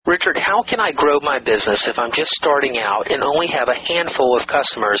Richard, how can I grow my business if I'm just starting out and only have a handful of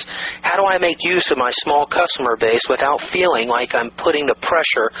customers? How do I make use of my small customer base without feeling like I'm putting the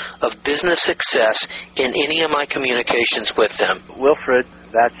pressure of business success in any of my communications with them? Wilfred,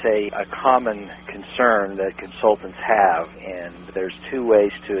 that's a common concern that consultants have, and there's two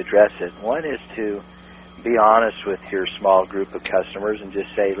ways to address it. One is to be honest with your small group of customers and just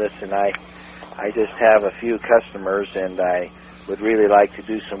say, listen, I just have a few customers and I would really like to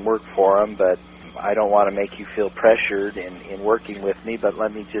do some work for them, but I don't want to make you feel pressured in working with me, but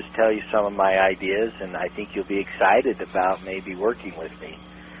let me just tell you some of my ideas, and I think you'll be excited about maybe working with me.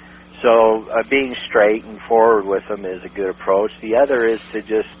 So being straight and forward with them is a good approach. The other is to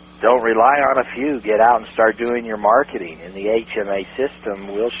just don't rely on a few. Get out and start doing your marketing. In the HMA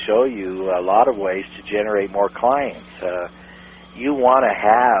system, we'll show you a lot of ways to generate more clients. You want to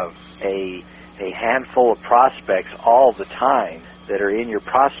have a handful of prospects all the time that are in your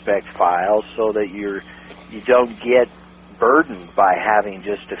prospect file so that you don't get burdened by having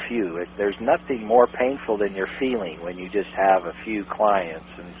just a few. There's nothing more painful than your feeling when you just have a few clients.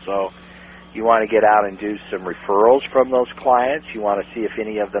 And so you want to get out and do some referrals from those clients. You want to see if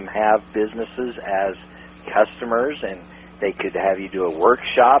any of them have businesses as customers, and they could have you do a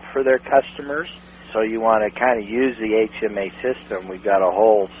workshop for their customers. So you want to kind of use the HMA system. We've got a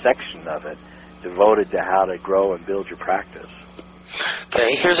whole section of it devoted to how to grow and build your practice.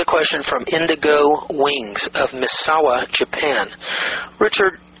 Okay, here's a question from Indigo Wings of Misawa, Japan.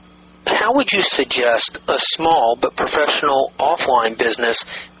 Richard, how would you suggest a small but professional offline business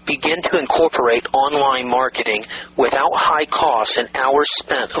begin to incorporate online marketing without high costs and hours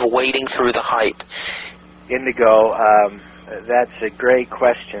spent of wading through the hype? Indigo, that's a great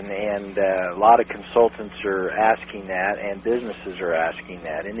question, and a lot of consultants are asking that, and businesses are asking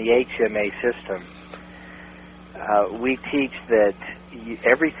that. In the HMA system, we teach that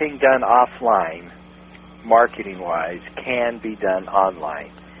everything done offline, marketing-wise, can be done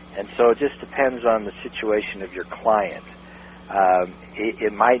online. And so it just depends on the situation of your client.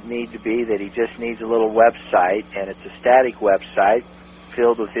 It might need to be that he just needs a little website, and it's a static website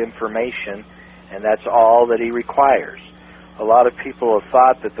filled with information, and that's all that he requires. A lot of people have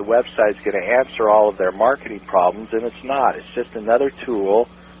thought that the website's going to answer all of their marketing problems, and it's not. It's just another tool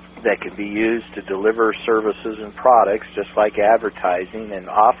that can be used to deliver services and products just like advertising and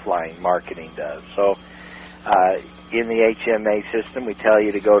offline marketing does. So in the HMA system, we tell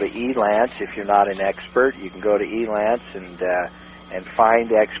you to go to Elance. If you're not an expert, you can go to Elance and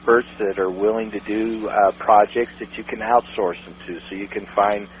find experts that are willing to do projects that you can outsource them to. So you can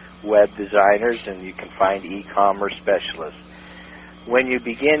find web designers and you can find e-commerce specialists. When you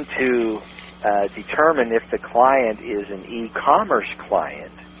begin to determine if the client is an e-commerce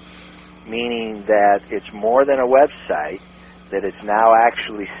client, meaning that it's more than a website, that it's now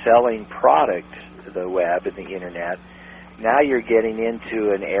actually selling product, the web and the internet, now you're getting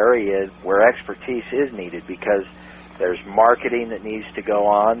into an area where expertise is needed, because there's marketing that needs to go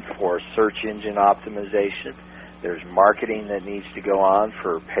on for search engine optimization. There's marketing that needs to go on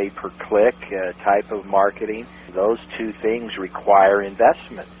for pay-per-click type of marketing. Those two things require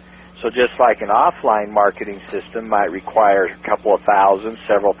investment. So just like an offline marketing system might require a couple of thousand,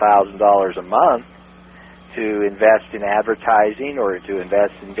 several $1,000s a month to invest in advertising or to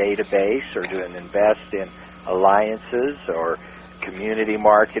invest in database or to invest in alliances or community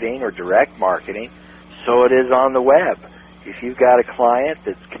marketing or direct marketing, so it is on the web. If you've got a client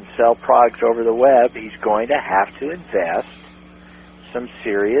that can sell products over the web, he's going to have to invest some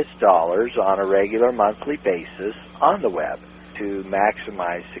serious dollars on a regular monthly basis on the web to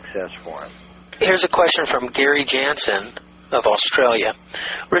maximize success for him. Here's a question from Gary Jansen of Australia.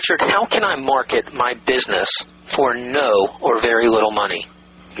 Richard, how can I market my business for no or very little money?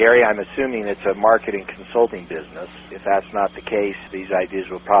 Gary, I'm assuming it's a marketing consulting business. If that's not the case, these ideas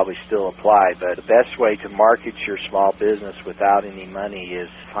will probably still apply. But the best way to market your small business without any money is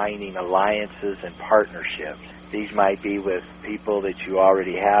finding alliances and partnerships. These might be with people that you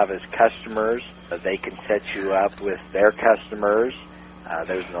already have as customers. They can set you up with their customers.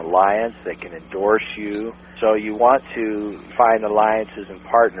 There's an alliance that can endorse you. So you want to find alliances and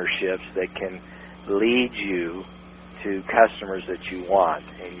partnerships that can lead you to customers that you want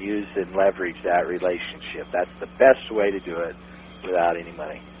and use and leverage that relationship. That's the best way to do it without any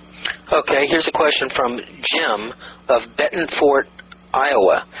money. Okay, here's a question from Jim of Bettenfort,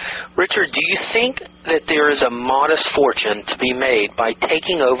 Iowa. Richard, do you think that there is a modest fortune to be made by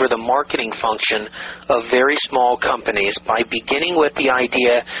taking over the marketing function of very small companies by beginning with the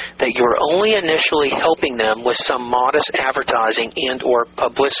idea that you're only initially helping them with some modest advertising and or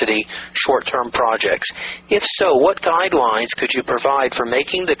publicity short-term projects? If so, what guidelines could you provide for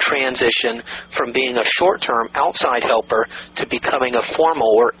making the transition from being a short-term outside helper to becoming a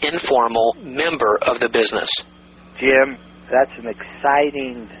formal or informal member of the business? Jim, that's an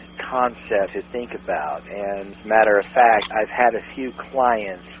exciting concept to think about. And as a matter of fact, I've had a few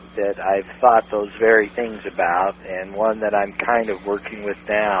clients that I've thought those very things about, and one that I'm kind of working with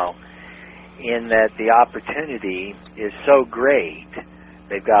now, in that the opportunity is so great.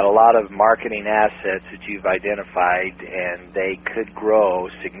 They've got a lot of marketing assets that you've identified, and they could grow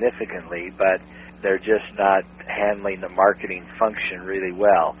significantly, but they're just not handling the marketing function really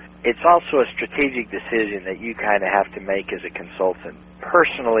well. It's also a strategic decision that you kind of have to make as a consultant.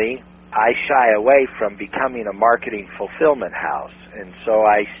 Personally, I shy away from becoming a marketing fulfillment house, and so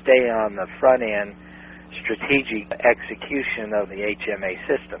I stay on the front end strategic execution of the HMA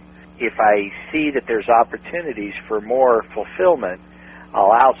system. If I see that there's opportunities for more fulfillment,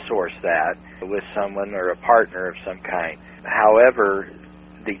 I'll outsource that with someone or a partner of some kind. However,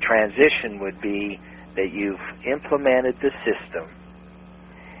 the transition would be that you've implemented the system,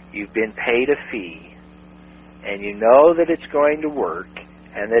 you've been paid a fee, and you know that it's going to work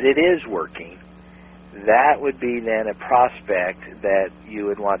and that it is working. That would be then a prospect that you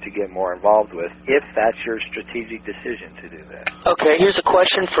would want to get more involved with if that's your strategic decision to do that. Okay, here's a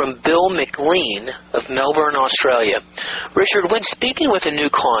question from Bill McLean of Melbourne, Australia. Richard, when speaking with a new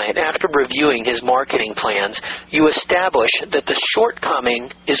client after reviewing his marketing plans, you establish that the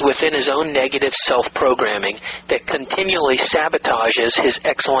shortcoming is within his own negative self-programming that continually sabotages his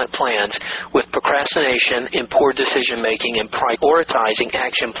excellent plans with procrastination and poor decision-making and prioritizing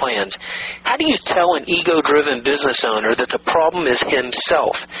action plans. How do you tell an ego-driven business owner that the problem is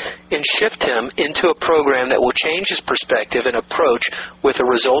himself and shift him into a program that will change his perspective and approach with a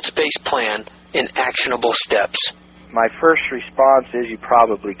results-based plan and actionable steps? My first response is you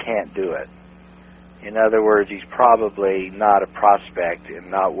probably can't do it. In other words, he's probably not a prospect and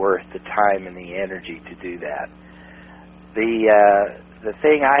not worth the time and the energy to do that. The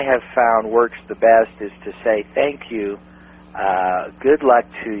thing I have found works the best is to say thank you, good luck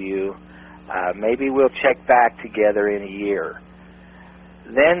to you, maybe we'll check back together in a year.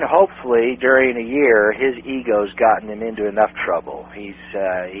 Then hopefully during a year his ego's gotten him into enough trouble. He's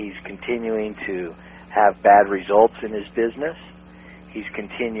continuing to have bad results in his business. He's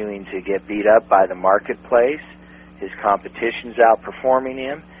continuing to get beat up by the marketplace. His competition's outperforming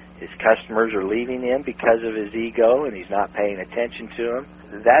him. His customers are leaving him because of his ego, and he's not paying attention to them.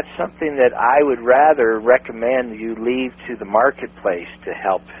 That's something that I would rather recommend you leave to the marketplace to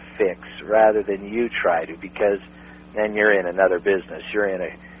help fix rather than you try to, because then you're in another business. You're in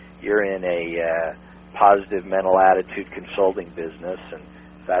a positive mental attitude consulting business, and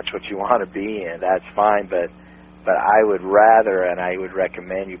if that's what you want to be in, that's fine, but I would rather, and I would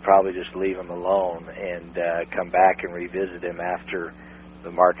recommend you probably just leave him alone and come back and revisit him after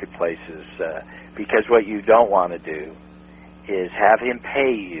the marketplaces, because what you don't want to do is have him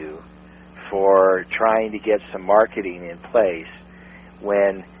pay you for trying to get some marketing in place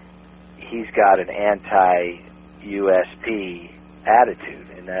when he's got an anti-USP attitude,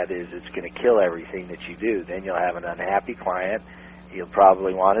 and that is it's going to kill everything that you do. Then you'll have an unhappy client. He'll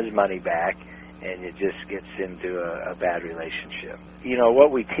probably want his money back, and it just gets into a bad relationship. You know,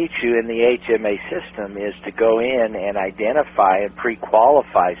 what we teach you in the HMA system is to go in and identify and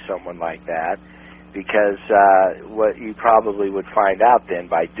pre-qualify someone like that, because what you probably would find out then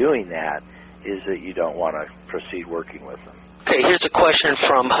by doing that is that you don't want to proceed working with them. Okay, here's a question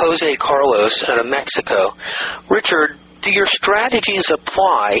from Jose Carlos out of Mexico. Richard, do your strategies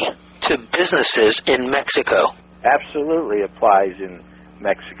apply to businesses in Mexico? Absolutely applies in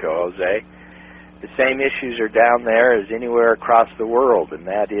Mexico, Jose. The same issues are down there as anywhere across the world, and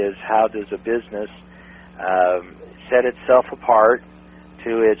that is, how does a business set itself apart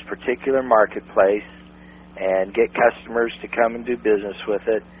to its particular marketplace and get customers to come and do business with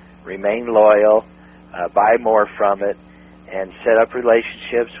it, remain loyal, buy more from it, and set up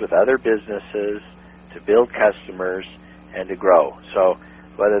relationships with other businesses to build customers and to grow. So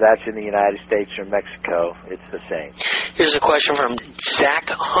whether that's in the United States or Mexico, it's the same. Here's a question from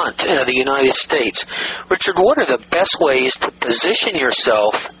Zach Hunt of the United States. Richard, what are the best ways to position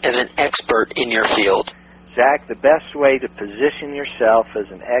yourself as an expert in your field? Zach, the best way to position yourself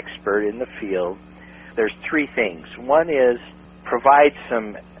as an expert in the field, there's three things. One is provide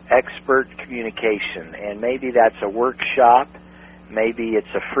some expert communication, and maybe that's a workshop, Maybe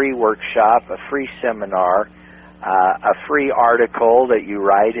it's a free workshop, a free seminar, a free article that you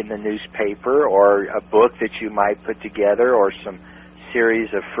write in the newspaper, or a book that you might put together, or some series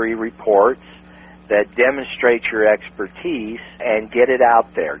of free reports that demonstrate your expertise, and get it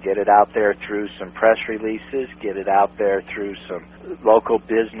out there. Get it out there through some press releases, get it out there through some local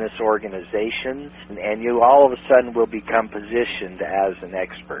business organizations, and you all of a sudden will become positioned as an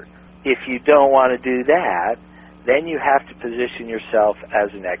expert. If you don't want to do that, then you have to position yourself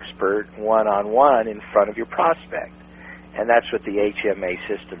as an expert one-on-one in front of your prospect. And that's what the HMA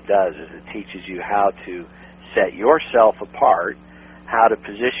system does, is it teaches you how to set yourself apart, how to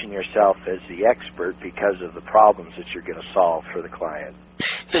position yourself as the expert because of the problems that you're going to solve for the client.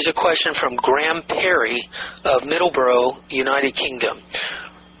 Here's a question from Graham Perry of Middlesbrough, United Kingdom.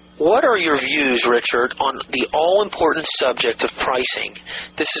 What are your views, Richard, on the all-important subject of pricing?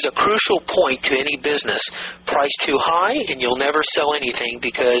 This is a crucial point to any business. Price too high and you'll never sell anything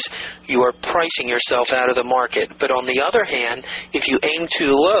because you are pricing yourself out of the market. But on the other hand, if you aim too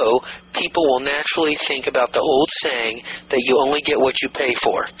low, people will naturally think about the old saying that you only get what you pay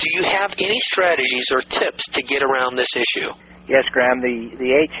for. Do you have any strategies or tips to get around this issue? Yes, Graham, the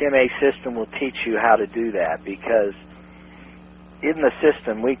HMA system will teach you how to do that, because in the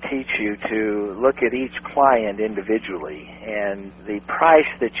system, we teach you to look at each client individually, and the price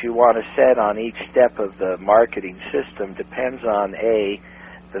that you want to set on each step of the marketing system depends on, A,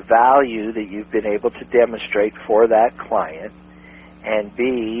 the value that you've been able to demonstrate for that client, and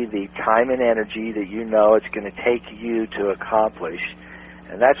B, the time and energy that you know it's going to take you to accomplish.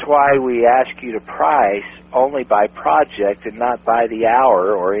 And that's why we ask you to price only by project and not by the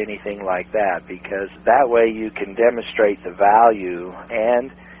hour or anything like that, because that way you can demonstrate the value,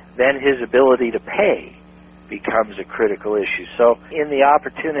 and then his ability to pay becomes a critical issue. So in the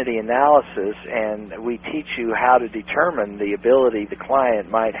opportunity analysis, and we teach you how to determine the ability the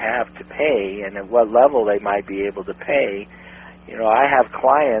client might have to pay and at what level they might be able to pay. You know, I have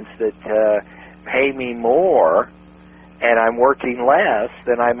clients that pay me more and I'm working less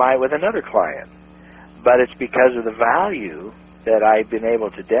than I might with another client. But it's because of the value that I've been able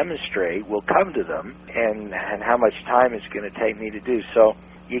to demonstrate will come to them, and how much time it's going to take me to do. So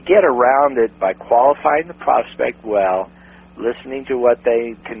you get around it by qualifying the prospect well, listening to what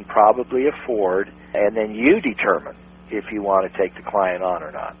they can probably afford, and then you determine if you want to take the client on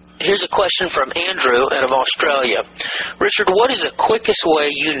or not. Here's a question from Andrew out of Australia. Richard, what is the quickest way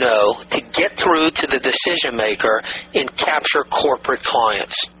you know to get through to the decision maker and capture corporate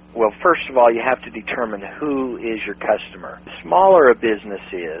clients? Well, first of all, you have to determine who is your customer. The smaller a business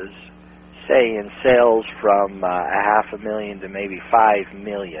is, say in sales from $500,000 to maybe $5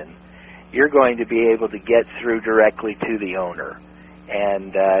 million, you're going to be able to get through directly to the owner.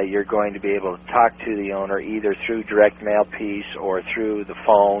 And you're going to be able to talk to the owner either through direct mail piece or through the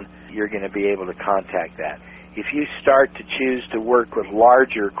phone. You're going to be able to contact that. If you start to choose to work with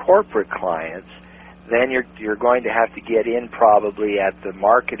larger corporate clients, then you're going to have to get in probably at the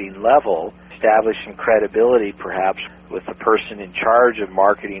marketing level, establish some credibility perhaps with the person in charge of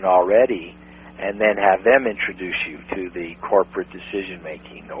marketing already, and then have them introduce you to the corporate decision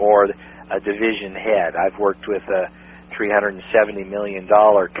making or a division head. I've worked with a $370 million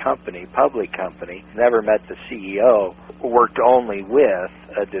company, public company, never met the CEO, worked only with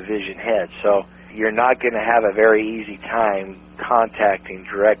a division head. So you're not going to have a very easy time contacting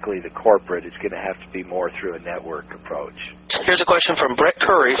directly the corporate. It's going to have to be more through a network approach. Here's a question from Brett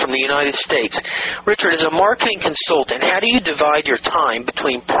Curry from the United States. Richard, as a marketing consultant, how do you divide your time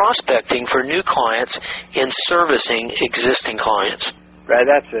between prospecting for new clients and servicing existing clients? Right,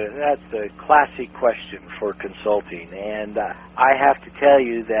 that's a classic question for consulting, and I have to tell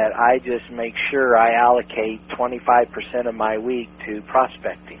you that I just make sure I allocate 25% of my week to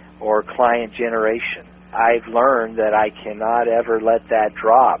prospecting or client generation. I've learned that I cannot ever let that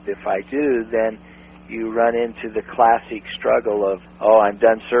drop. If I do, then you run into the classic struggle of, oh, I'm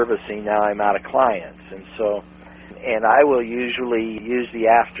done servicing, now I'm out of clients. And I will usually use the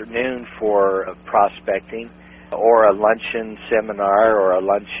afternoon for prospecting, or a luncheon seminar or a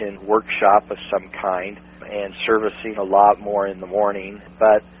luncheon workshop of some kind, and servicing a lot more in the morning.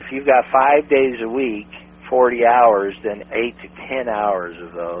 But if you've got 5 days a week, 40 hours, then 8 to 10 hours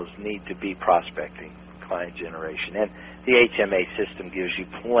of those need to be prospecting, client generation. And the HMA system gives you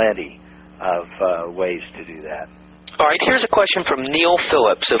plenty of ways to do that. All right, here's a question from Neil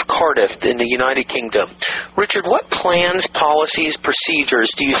Phillips of Cardiff in the United Kingdom. Richard, what plans, policies,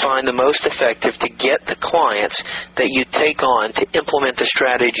 procedures do you find the most effective to get the clients that you take on to implement the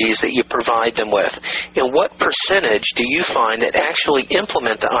strategies that you provide them with? And what percentage do you find that actually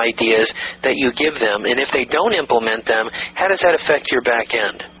implement the ideas that you give them? And if they don't implement them, how does that affect your back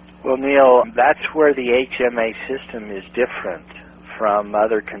end? Well, Neil, that's where the HMA system is different from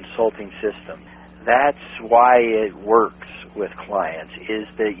other consulting systems. That's why it works with clients, is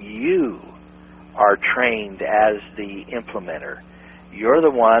that you are trained as the implementer. You're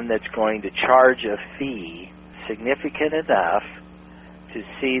the one that's going to charge a fee significant enough to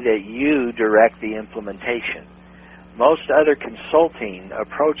see that you direct the implementation. Most other consulting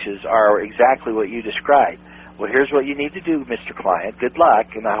approaches are exactly what you described. Well, here's what you need to do, Mr. Client. Good luck,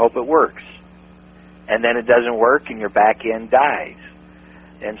 and I hope it works. And then it doesn't work, and your back end dies.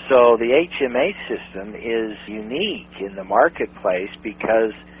 And so the HMA system is unique in the marketplace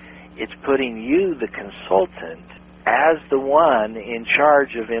because it's putting you, the consultant, as the one in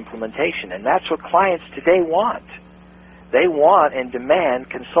charge of implementation. And that's what clients today want. They want and demand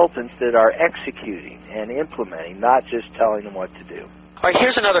consultants that are executing and implementing, not just telling them what to do. All right,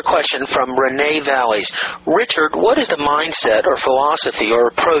 here's another question from Renee Valleys. Richard, what is the mindset or philosophy or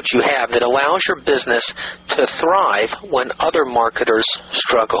approach you have that allows your business to thrive when other marketers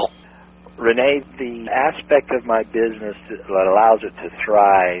struggle? Renee, the aspect of my business that allows it to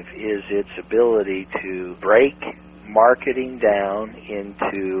thrive is its ability to break marketing down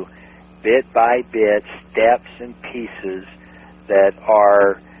into bit-by-bit steps and pieces that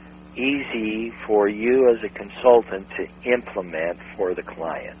are easy for you as a consultant to implement for the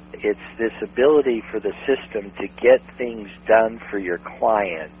client. It's this ability for the system to get things done for your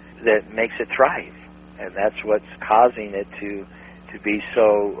client that makes it thrive. And that's what's causing it to be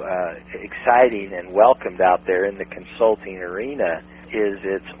so exciting and welcomed out there in the consulting arena is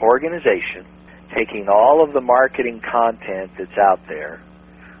its organization, taking all of the marketing content that's out there,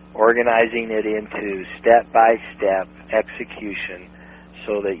 organizing it into step-by-step execution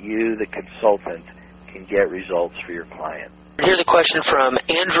so that you, the consultant, can get results for your client. Here's a question from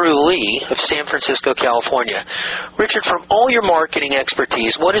Andrew Lee of San Francisco, California. Richard, from all your marketing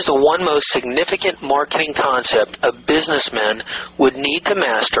expertise, what is the one most significant marketing concept a businessman would need to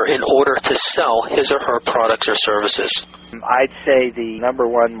master in order to sell his or her products or services? I'd say the number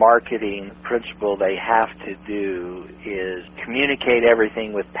one marketing principle they have to do is communicate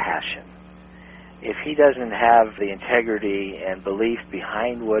everything with passion. If he doesn't have the integrity and belief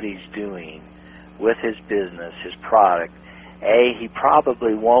behind what he's doing with his business, his product, A, he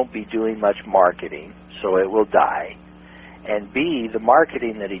probably won't be doing much marketing, so it will die. And B, the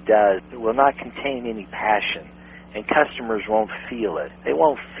marketing that he does will not contain any passion, and customers won't feel it. They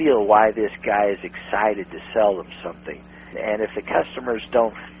won't feel why this guy is excited to sell them something. And if the customers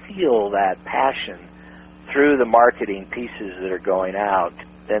don't feel that passion through the marketing pieces that are going out,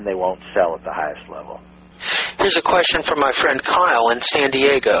 then they won't sell at the highest level. Here's a question from my friend Kyle in San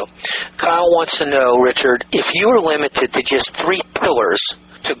Diego. Kyle wants to know, Richard, if you were limited to just 3 pillars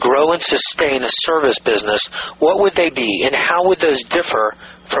to grow and sustain a service business, what would they be, and how would those differ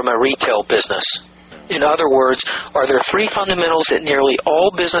from a retail business? In other words, are there 3 fundamentals that nearly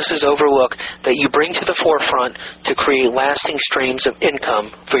all businesses overlook that you bring to the forefront to create lasting streams of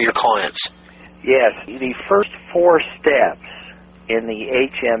income for your clients? Yes, the first 4 steps in the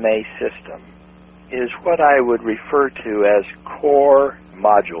HMA system is what I would refer to as core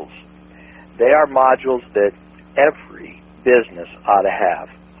modules. They are modules that every business ought to have,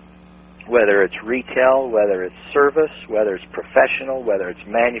 whether it's retail, whether it's service, whether it's professional, whether it's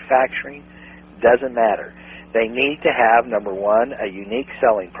manufacturing, doesn't matter. They need to have, number 1, a unique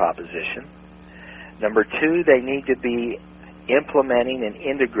selling proposition. Number 2, they need to be implementing and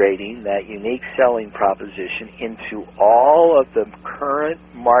integrating that unique selling proposition into all of the current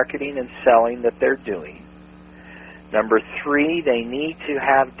marketing and selling that they're doing. Number 3, they need to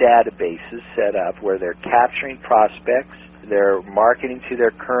have databases set up where they're capturing prospects, they're marketing to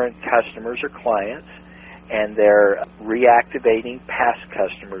their current customers or clients, and they're reactivating past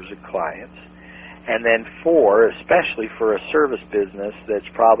customers or clients. And then 4, especially for a service business that's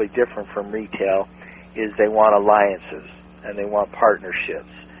probably different from retail, is they want alliances. And they want partnerships.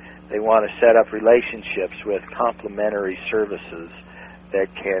 They want to set up relationships with complementary services that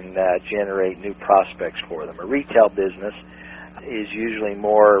can generate new prospects for them. A retail business is usually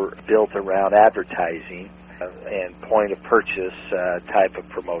more built around advertising and point-of-purchase type of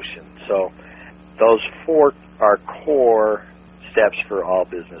promotion. So those 4 are core steps for all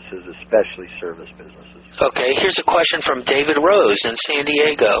businesses, especially service businesses. Okay, here's a question from David Rose in San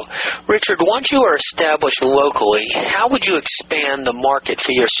Diego. Richard, once you are established locally, how would you expand the market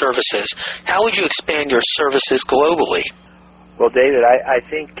for your services? How would you expand your services globally? Well, David, I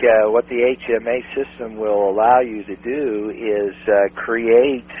think what the HMA system will allow you to do is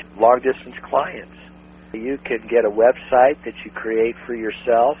create long-distance clients. You can get a website that you create for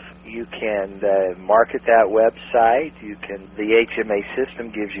yourself. You can market that website. The HMA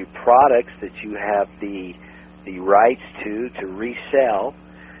system gives you products that you have the rights to resell.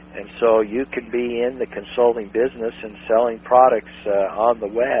 And so you can be in the consulting business and selling products on the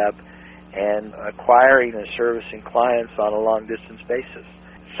web and acquiring and servicing clients on a long-distance basis.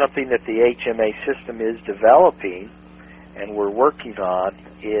 Something that the HMA system is developing and we're working on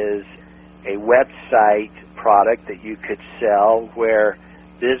is a website product that you could sell where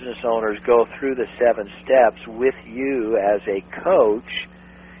business owners go through the 7 steps with you as a coach,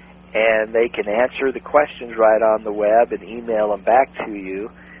 and they can answer the questions right on the web and email them back to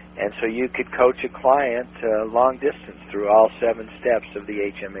you. And so you could coach a client long distance through all 7 steps of the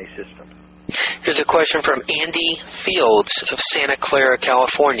HMA system. Here's a question from Andy Fields of Santa Clara,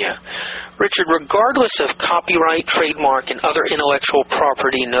 California. Richard, regardless of copyright, trademark, and other intellectual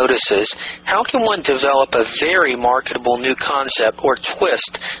property notices, how can one develop a very marketable new concept or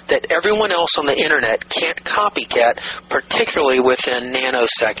twist that everyone else on the Internet can't copycat, particularly within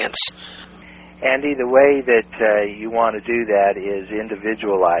nanoseconds? Andy, the way that you want to do that is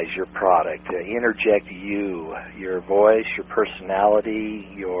individualize your product, interject your voice, your personality,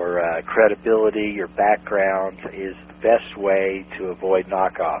 your credibility, your background is the best way to avoid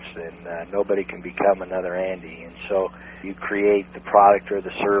knockoffs, and nobody can become another Andy. And so you create the product or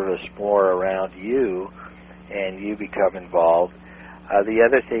the service more around you, and you become involved. The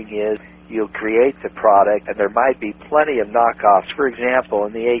other thing is, you'll create the product, and there might be plenty of knockoffs. For example,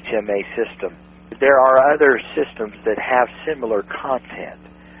 in the HMA system, there are other systems that have similar content,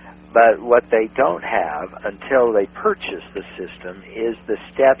 but what they don't have until they purchase the system is the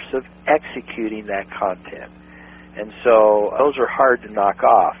steps of executing that content. And so those are hard to knock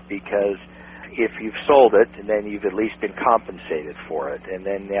off, because if you've sold it, then you've at least been compensated for it. And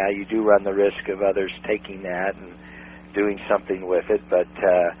then now you do run the risk of others taking that and doing something with it, but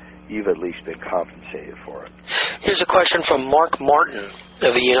you've at least been compensated for it. Here's a question from Mark Martin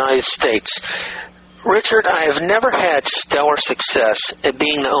of the United States. Richard, I have never had stellar success at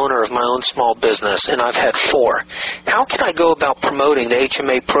being the owner of my own small business, and I've had 4. How can I go about promoting the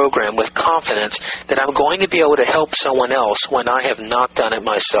HMA program with confidence that I'm going to be able to help someone else when I have not done it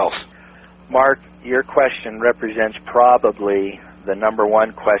myself? Mark, your question represents probably the number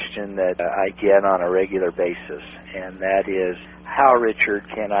one question that I get on a regular basis, and that is, how, Richard,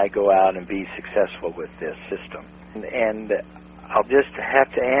 can I go out and be successful with this system? And I'll just have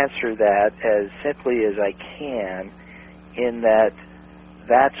to answer that as simply as I can, in that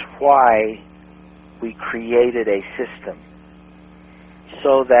that's why we created a system,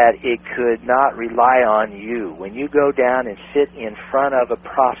 so that it could not rely on you. When you go down and sit in front of a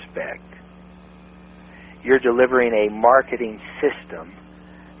prospect, you're delivering a marketing system.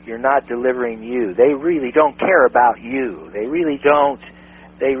 You're not delivering you. They really don't care about you. They really don't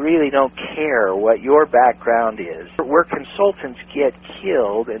care what your background is. Where consultants get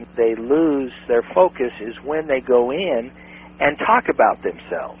killed and they lose their focus is when they go in and talk about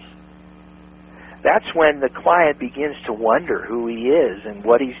themselves. That's when the client begins to wonder who he is and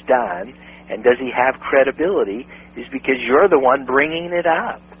what he's done, and does he have credibility, is because you're the one bringing it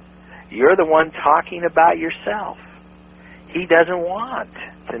up. You're the one talking about yourself. He doesn't want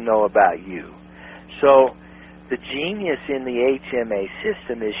to know about you. So the genius in the HMA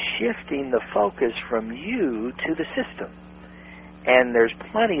system is shifting the focus from you to the system. And there's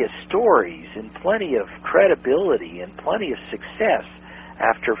plenty of stories and plenty of credibility and plenty of success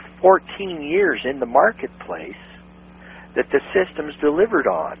after 14 years in the marketplace that the system's delivered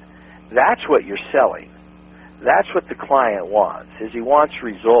on. That's what you're selling. That's what the client wants, is he wants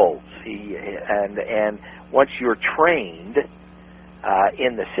results. And once you're trained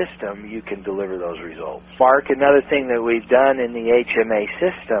in the system, you can deliver those results. Mark, another thing that we've done in the HMA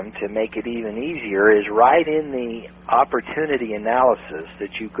system to make it even easier is right in the opportunity analysis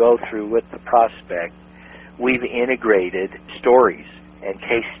that you go through with the prospect, we've integrated stories and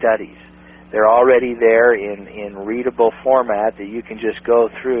case studies. They're already there in readable format that you can just go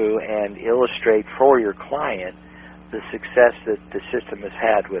through and illustrate for your client the success that the system has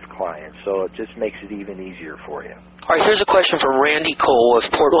had with clients. So it just makes it even easier for you. All right, here's a question from Randy Cole of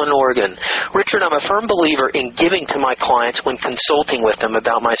Portland, Oregon. Richard, I'm a firm believer in giving to my clients when consulting with them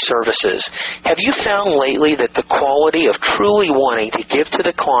about my services. Have you found lately that the quality of truly wanting to give to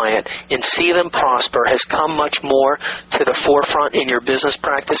the client and see them prosper has come much more to the forefront in your business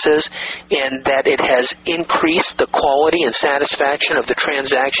practices, and that it has increased the quality and satisfaction of the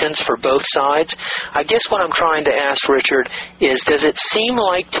transactions for both sides? I guess what I'm trying to ask, Richard, is does it seem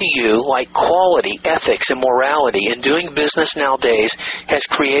like to you like quality, ethics, and morality in doing business nowadays has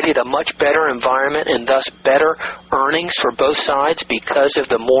created a much better environment and thus better earnings for both sides because of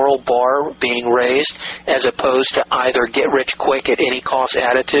the moral bar being raised as opposed to either get-rich-quick at any cost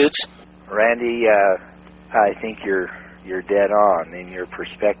attitudes? Randy, I think you're dead on in your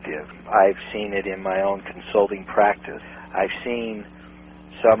perspective. I've seen it in my own consulting practice. I've seen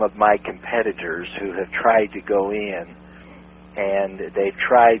some of my competitors who have tried to go in and they've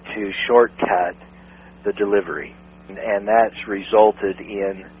tried to shortcut the delivery. And that's resulted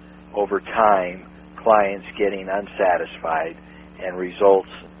in, over time, clients getting unsatisfied and results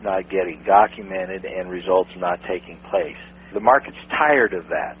not getting documented and results not taking place. The market's tired of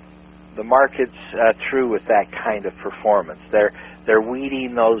that. The market's through with that kind of performance. They're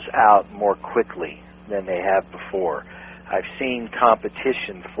weeding those out more quickly than they have before. I've seen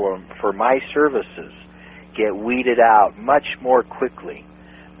competition for my services get weeded out much more quickly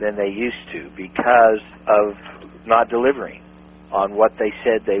than they used to because of not delivering on what they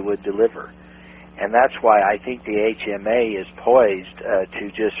said they would deliver. And that's why I think the HMA is poised to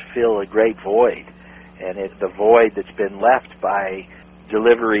just fill a great void. And it's the void that's been left by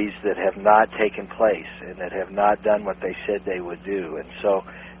deliveries that have not taken place and that have not done what they said they would do. And so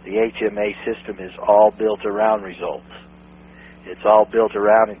the HMA system is all built around results. It's all built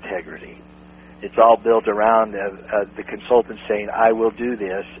around integrity. It's all built around the consultant saying, I will do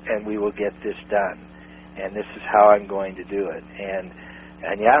this and we will get this done. And this is how I'm going to do it.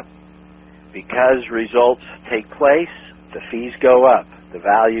 And yeah, because results take place, the fees go up, the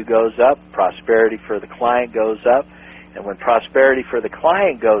value goes up, prosperity for the client goes up, and when prosperity for the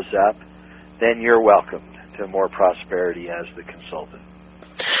client goes up, then you're welcomed to more prosperity as the consultant.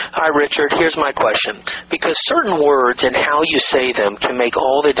 Hi, Richard. Here's my question. Because certain words and how you say them can make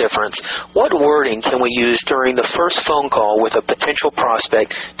all the difference, what wording can we use during the first phone call with a potential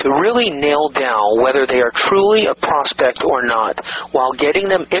prospect to really nail down whether they are truly a prospect or not, while getting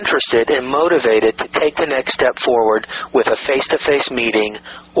them interested and motivated to take the next step forward with a face-to-face meeting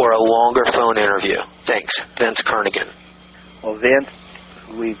or a longer phone interview? Thanks. Vince Kernigan. Well, Vince,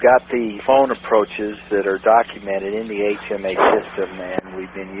 we've got the phone approaches that are documented in the HMA system, and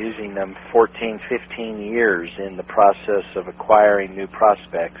we've been using them 14, 15 years in the process of acquiring new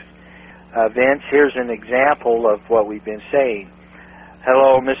prospects. Vince, here's an example of what we've been saying.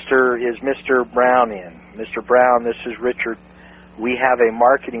 Hello, is Mr. Brown in? Mr. Brown, this is Richard. We have a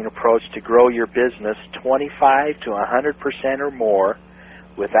marketing approach to grow your business 25 to 100% or more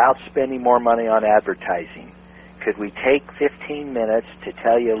without spending more money on advertising. Could we take 15 minutes to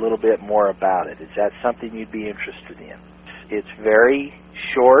tell you a little bit more about it? Is that something you'd be interested in? It's very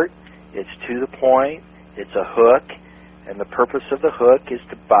short. It's to the point. It's a hook. And the purpose of the hook is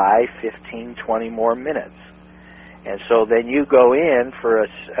to buy 15, 20 more minutes. And so then you go in for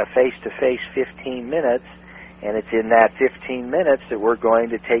a face-to-face 15 minutes, and it's in that 15 minutes that we're going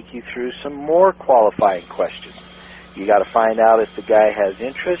to take you through some more qualifying questions. You got to find out if the guy has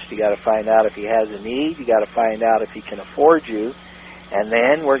interest. You got to find out if he has a need. You got to find out if he can afford you. And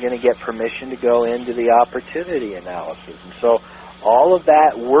then we're going to get permission to go into the opportunity analysis. And so all of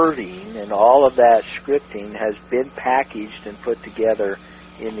that wording and all of that scripting has been packaged and put together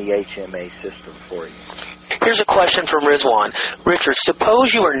in the HMA system for you. Here's a question from Rizwan. Richard, suppose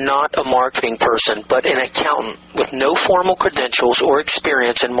you are not a marketing person, but an accountant with no formal credentials or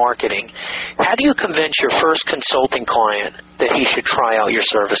experience in marketing. How do you convince your first consulting client that he should try out your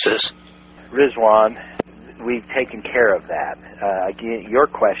services? Rizwan, we've taken care of that. Again, your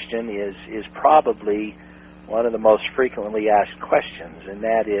question is probably one of the most frequently asked questions, and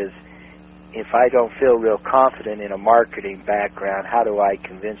that is, if I don't feel real confident in a marketing background, how do I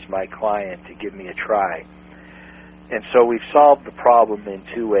convince my client to give me a try? And so we've solved the problem in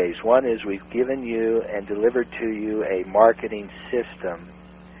two ways. One is we've given you and delivered to you a marketing system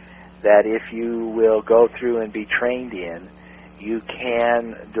that if you will go through and be trained in, you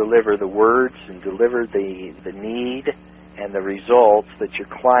can deliver the words and deliver the need and the results that your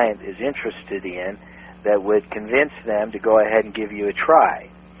client is interested in that would convince them to go ahead and give you a try.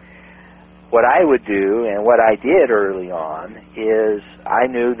 What I would do, and what I did early on, is I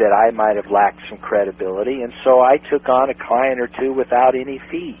knew that I might have lacked some credibility, and so I took on a client or two without any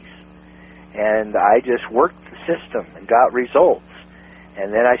fees. And I just worked the system and got results.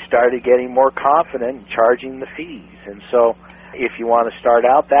 And then I started getting more confident in charging the fees. And so if you want to start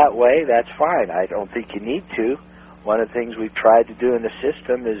out that way, that's fine. I don't think you need to. One of the things we've tried to do in the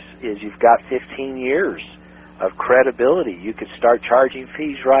system is you've got 15 years of credibility. You could start charging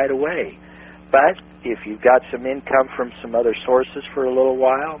fees right away. But if you've got some income from some other sources for a little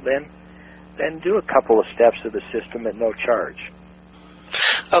while, then do a couple of steps of the system at no charge.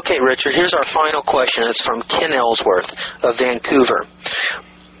 Okay, Richard, here's our final question. It's from Ken Ellsworth of Vancouver.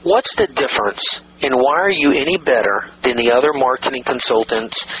 What's the difference, and why are you any better than the other marketing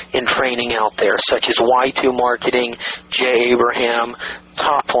consultants in training out there, such as Y2 Marketing, Jay Abraham,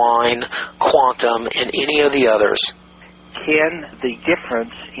 Topline, Quantum, and any of the others? Ken, the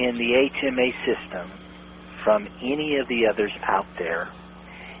difference in the HMA system from any of the others out there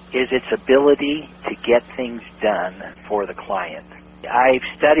is its ability to get things done for the client. I've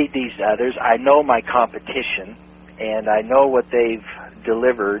studied these others. I know my competition, and I know what they've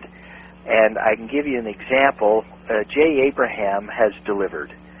delivered, and I can give you an example. Jay Abraham has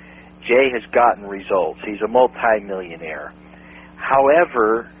delivered. Jay has gotten results. He's a multimillionaire.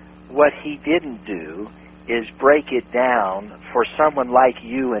 However, what he didn't do is break it down for someone like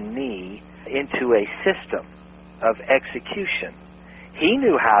you and me into a system of execution. He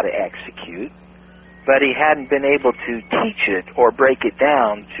knew how to execute, but he hadn't been able to teach it or break it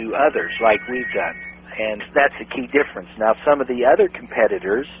down to others like we've done. And that's a key difference. Now, some of the other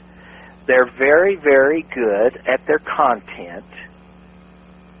competitors, they're very, very good at their content,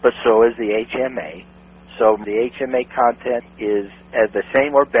 but so is the HMA. So the HMA content is the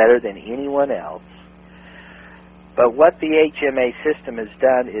same or better than anyone else. But what the HMA system has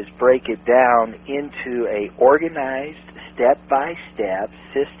done is break it down into a organized, step-by-step,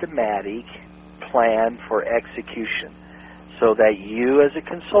 systematic plan for execution so that you as a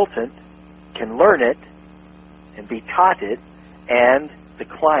consultant can learn it and be taught it, and the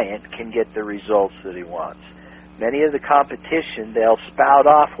client can get the results that he wants. Many of the competition, they'll spout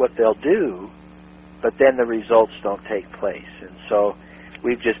off what they'll do, but then the results don't take place. And so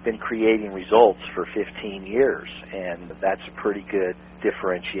we've just been creating results for 15 years, and that's a pretty good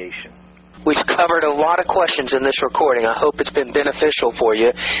differentiation. We've covered a lot of questions in this recording. I hope it's been beneficial for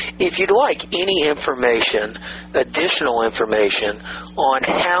you. If you'd like any information, additional information on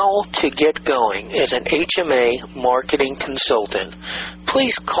how to get going as an HMA marketing consultant,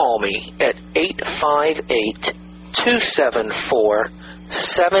 please call me at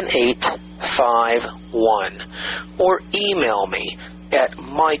 858-274-7851 or email me at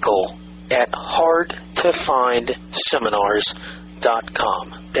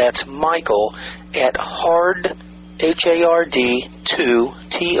michael@hardtofindseminars.com. That's Michael at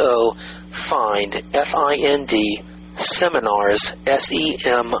hard2find seminars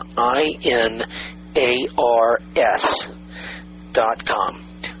seminars.com.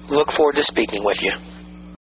 Look forward to speaking with you.